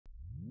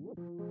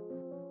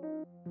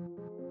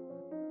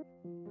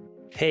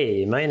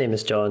Hey, my name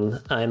is John.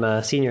 I'm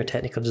a senior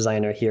technical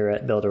designer here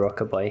at Builder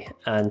Rockaboy,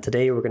 and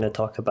today we're going to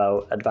talk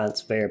about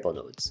advanced variable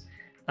nodes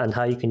and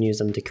how you can use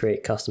them to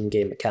create custom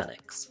game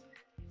mechanics.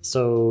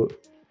 So,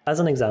 as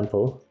an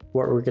example,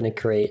 what we're going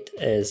to create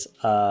is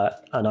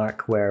an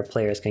arc where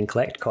players can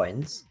collect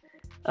coins,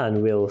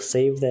 and we'll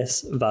save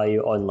this value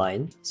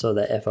online so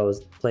that if a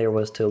player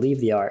was to leave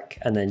the arc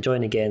and then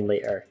join again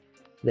later,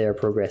 their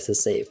progress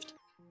is saved.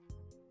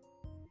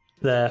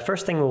 The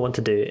first thing we'll want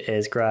to do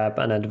is grab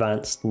an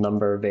advanced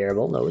number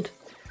variable node,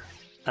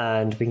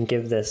 and we can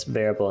give this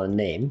variable a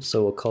name,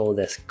 so we'll call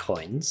this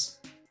coins.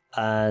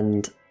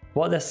 And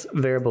what this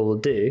variable will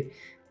do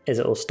is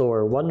it will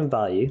store one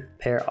value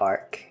per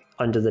arc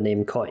under the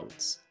name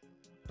coins.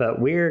 But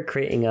we're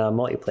creating a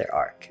multiplayer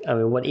arc, and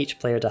we want each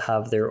player to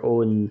have their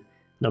own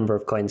number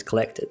of coins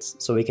collected,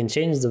 so we can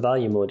change the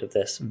value mode of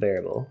this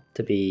variable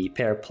to be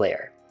per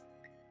player.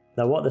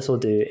 Now what this will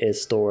do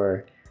is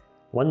store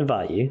one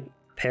value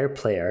per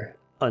player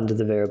under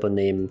the variable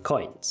name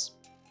coins.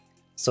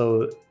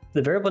 So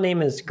the variable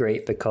name is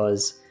great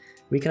because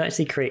we can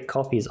actually create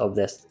copies of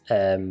this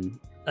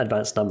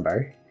advanced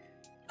number,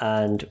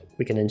 and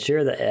we can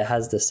ensure that it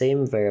has the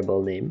same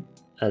variable name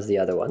as the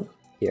other one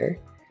here.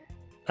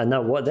 And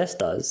now what this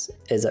does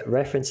is it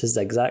references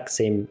the exact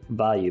same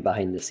value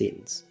behind the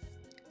scenes.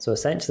 So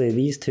essentially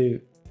these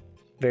two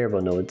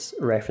variable nodes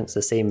reference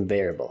the same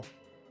variable.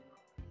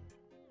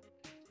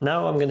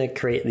 Now I'm going to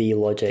create the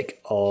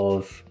logic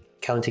of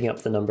counting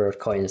up the number of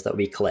coins that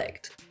we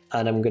collect.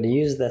 And I'm going to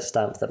use this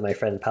stamp that my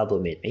friend Pablo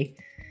made me,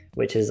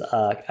 which is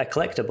a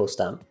collectible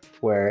stamp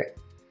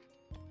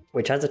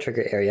which has a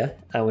trigger area,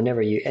 and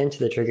whenever you enter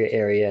the trigger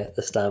area,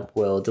 the stamp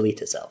will delete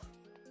itself.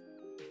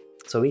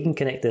 So we can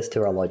connect this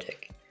to our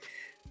logic.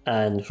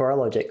 And for our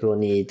logic, we'll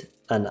need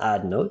an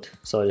add node.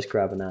 So I'll just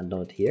grab an add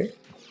node here.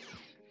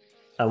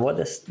 And what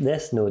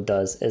this node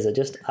does is it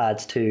just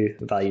adds two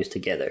values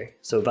together.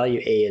 So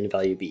value A and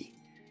value B.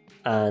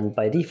 And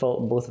by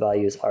default, both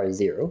values are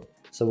 0.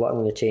 So what I'm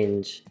going to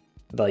change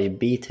value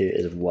B to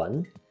is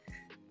 1.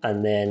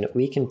 And then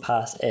we can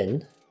pass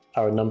in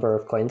our number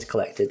of coins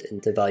collected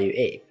into value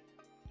A.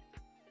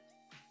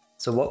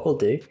 So what we'll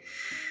do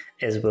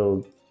is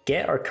we'll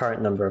get our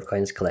current number of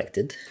coins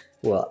collected,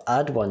 we'll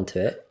add 1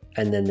 to it,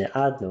 and then the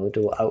add node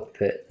will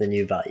output the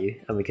new value,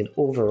 and we can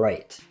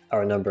overwrite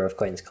our number of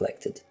coins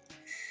collected.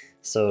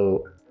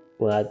 So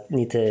we'll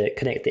need to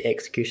connect the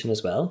execution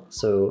as well.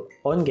 So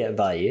on get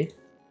value,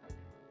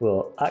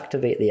 we'll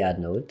activate the add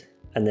node,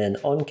 and then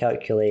on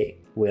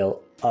calculate,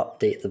 we'll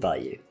update the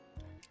value.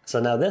 So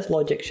now this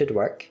logic should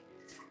work,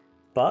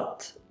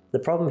 but the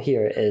problem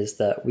here is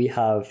that we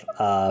have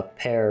a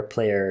per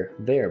player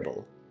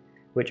variable,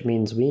 which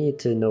means we need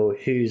to know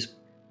whose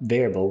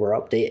variable we're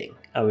updating.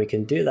 And we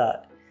can do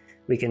that,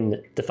 we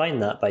can define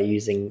that by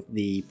using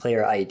the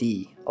player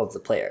ID of the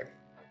player.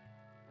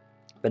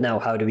 But now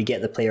how do we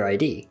get the player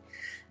ID?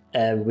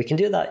 We can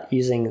do that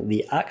using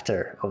the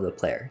actor of the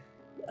player.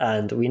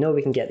 And we know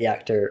we can get the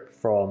actor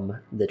from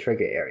the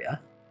trigger area.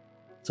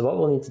 So what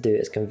we'll need to do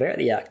is convert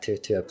the actor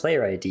to a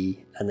player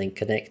ID and then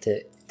connect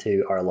it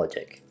to our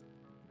logic.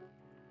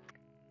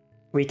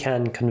 We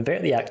can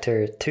convert the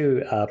actor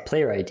to a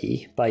player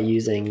ID by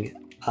using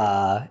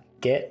a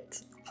get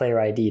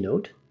player ID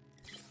node.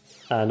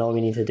 And all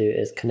we need to do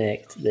is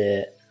connect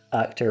the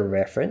actor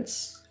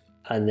reference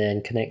and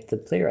then connect the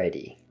player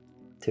ID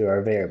to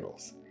our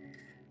variables.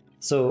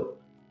 So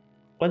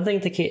one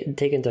thing to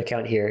take into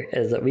account here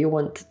is that we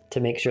want to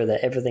make sure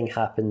that everything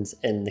happens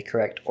in the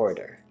correct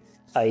order,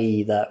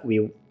 i.e. that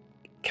we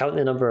count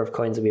the number of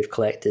coins that we've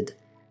collected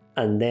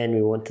and then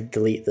we want to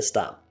delete the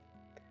stamp.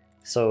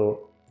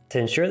 So to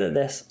ensure that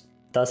this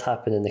does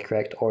happen in the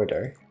correct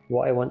order,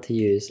 what I want to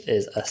use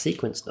is a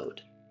sequence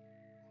node.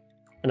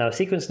 Now a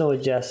sequence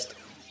node just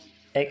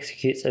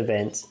executes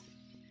events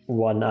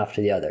one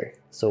after the other.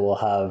 So we'll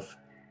have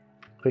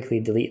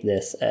quickly delete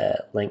this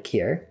link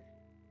here.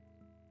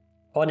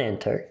 On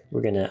enter,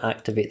 we're going to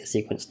activate the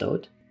sequence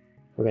node.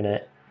 We're going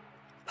to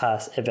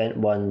pass event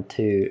 1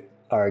 to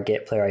our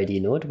get player ID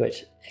node,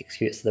 which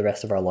executes the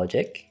rest of our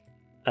logic.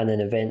 And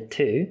then event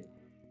 2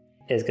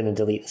 is going to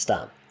delete the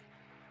stamp.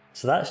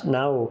 So that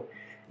now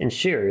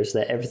ensures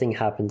that everything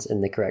happens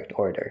in the correct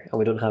order and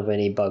we don't have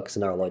any bugs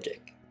in our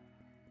logic.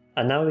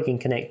 And now we can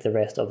connect the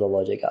rest of the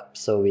logic up.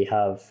 So we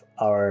have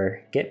our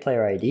get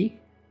player ID.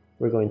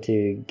 We're going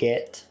to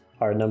get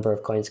our number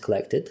of coins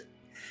collected.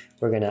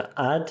 We're going to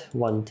add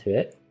 1 to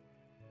it,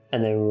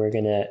 and then we're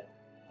going to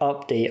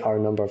update our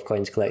number of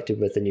coins collected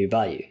with the new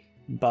value.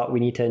 But we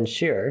need to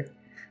ensure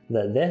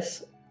that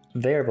this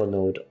variable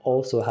node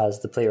also has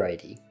the player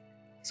ID.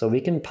 So we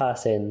can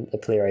pass in the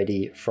player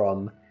ID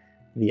from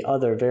the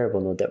other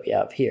variable node that we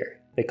have here,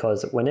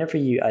 because whenever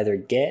you either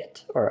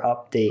get or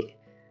update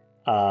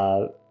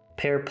a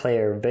per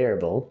player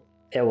variable,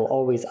 it will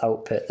always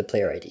output the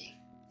player ID.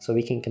 So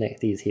we can connect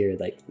these here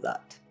like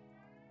that.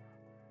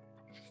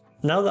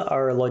 Now that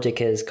our logic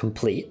is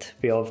complete,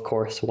 we of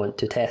course want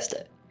to test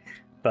it,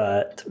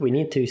 but we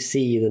need to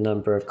see the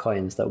number of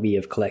coins that we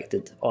have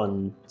collected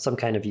on some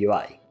kind of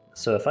UI.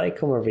 So if I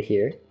come over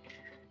here,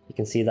 you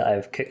can see that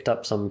I've cooked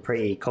up some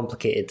pretty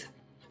complicated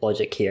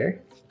logic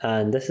here.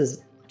 And this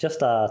is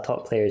just a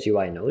top player's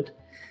UI node.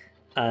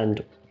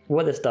 And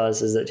what this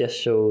does is it just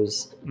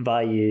shows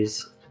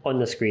values on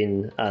the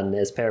screen and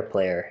is per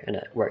player, and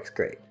it works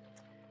great.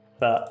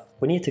 But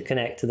we need to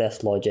connect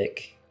this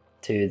logic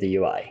to the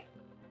UI.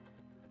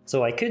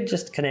 So I could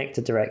just connect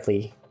it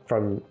directly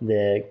from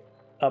the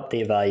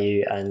update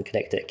value and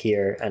connect it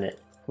here, and it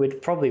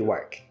would probably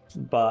work.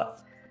 But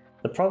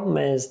the problem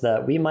is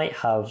that we might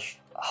have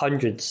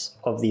hundreds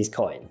of these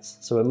coins.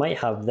 So we might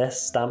have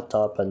this stamped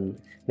up and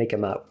make a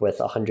map with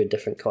 100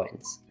 different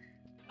coins.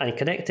 And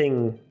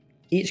connecting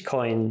each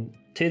coin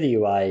to the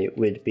UI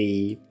would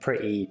be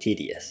pretty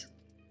tedious.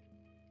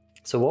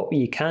 So what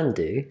you can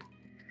do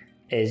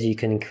is you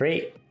can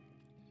create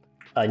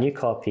a new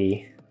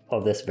copy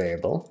of this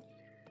variable.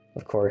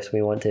 Of course,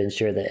 we want to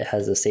ensure that it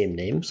has the same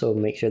name, so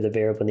make sure the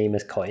variable name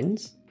is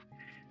coins.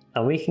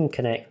 And we can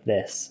connect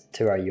this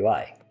to our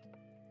UI.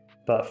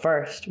 But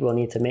first, we'll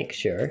need to make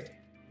sure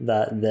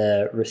that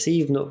the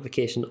receive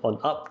notification on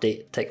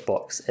update tick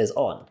box is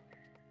on.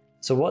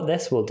 So what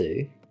this will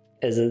do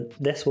is that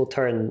this will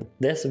turn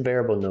this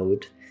variable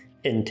node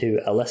into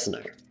a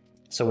listener.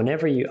 So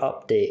whenever you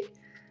update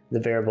the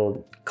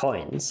variable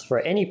coins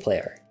for any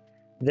player,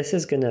 this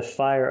is going to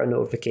fire a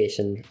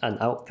notification and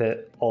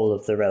output all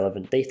of the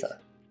relevant data.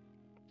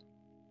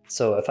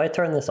 So if I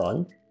turn this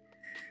on,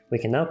 we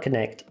can now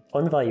connect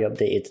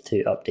onValueUpdated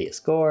to update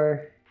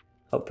score,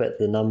 output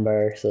the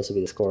number, so this will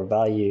be the score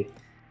value,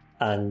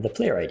 and the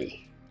player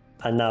ID.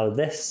 And now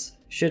this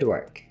should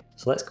work.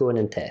 So let's go in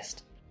and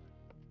test.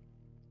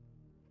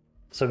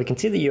 So we can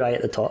see the UI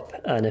at the top,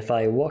 and if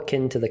I walk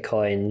into the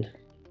coin,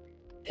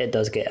 it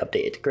does get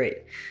updated.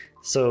 Great.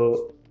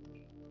 So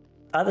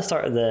at the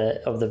start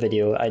of the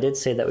video, I did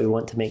say that we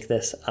want to make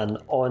this an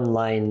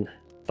online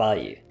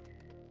value.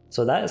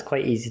 So that is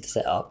quite easy to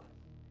set up.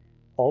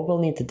 All we'll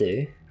need to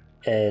do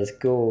is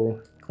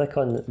click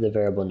on the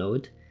variable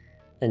node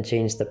and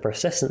change the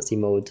persistency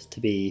mode to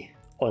be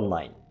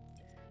online.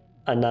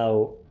 And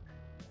now,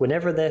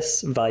 whenever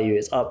this value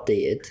is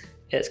updated,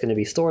 it's going to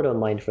be stored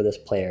online for this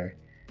player.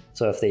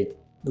 So if they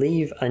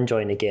leave and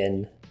join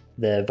again,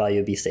 the value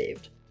will be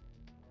saved.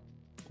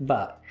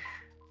 But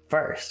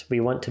first, we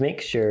want to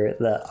make sure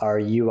that our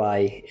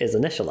UI is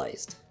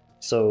initialized.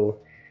 So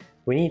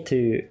we need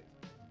to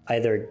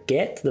either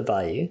get the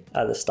value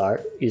at the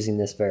start using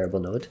this variable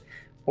node,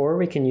 or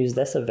we can use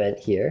this event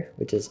here,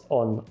 which is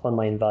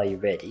online value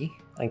ready,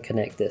 and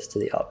connect this to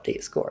the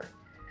update score.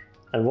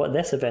 And what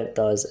this event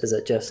does is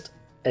it just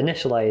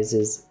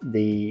initializes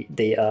the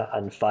data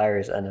and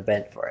fires an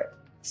event for it.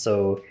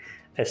 So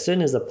as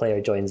soon as the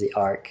player joins the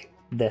ARC,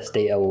 this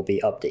data will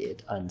be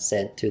updated and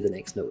sent to the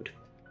next node.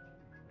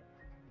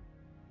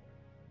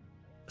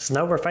 So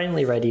now we're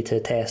finally ready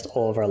to test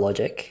all of our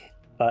logic,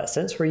 but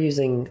since we're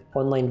using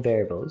online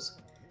variables,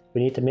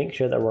 we need to make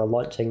sure that we're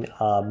launching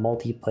a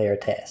multiplayer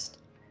test.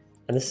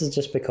 And this is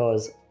just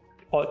because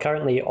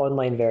currently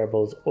online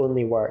variables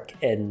only work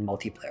in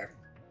multiplayer.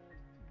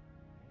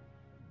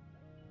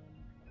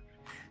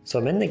 So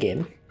I'm in the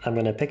game, I'm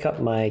going to pick up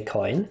my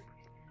coin,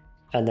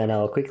 and then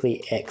I'll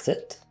quickly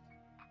exit.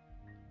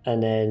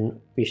 And then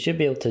we should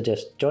be able to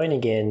just join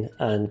again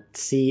and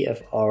see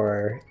if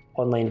our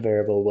online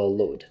variable will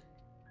load.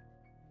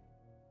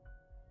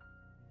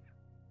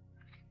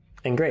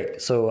 And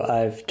great, so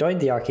I've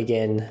joined the ARC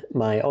again.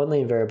 My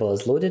online variable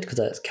is loaded because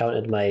it's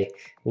counted my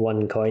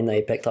one coin that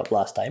I picked up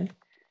last time.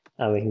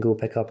 And we can go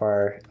pick up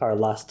our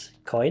last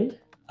coin.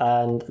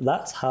 And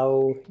that's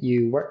how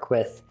you work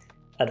with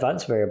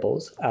advanced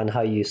variables and how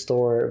you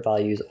store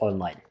values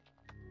online.